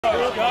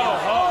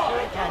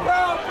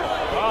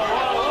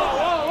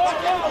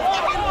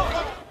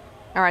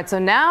All right, so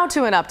now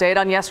to an update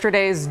on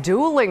yesterday's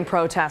dueling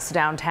protests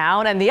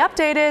downtown. And the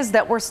update is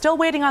that we're still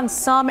waiting on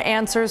some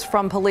answers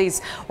from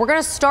police. We're going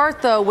to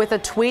start, though, with a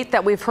tweet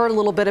that we've heard a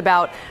little bit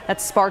about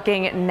that's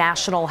sparking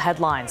national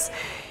headlines.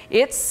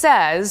 It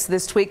says,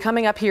 this tweet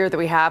coming up here that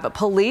we have,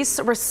 police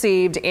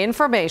received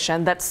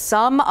information that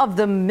some of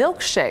the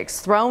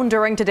milkshakes thrown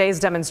during today's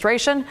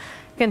demonstration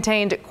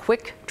contained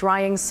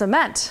quick-drying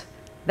cement.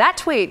 That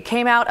tweet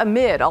came out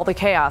amid all the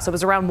chaos. It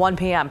was around 1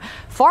 p.m.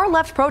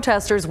 Far-left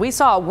protesters we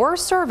saw were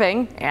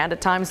serving and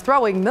at times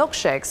throwing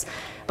milkshakes,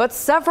 but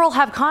several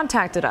have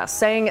contacted us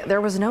saying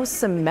there was no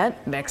cement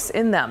mix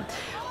in them.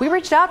 We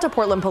reached out to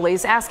Portland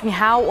police asking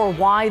how or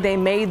why they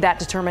made that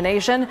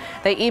determination.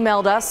 They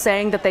emailed us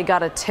saying that they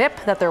got a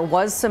tip that there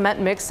was cement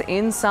mix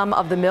in some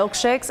of the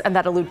milkshakes and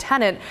that a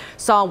lieutenant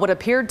saw what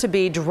appeared to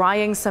be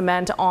drying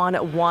cement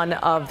on one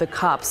of the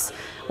cups.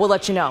 We'll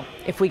let you know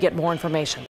if we get more information.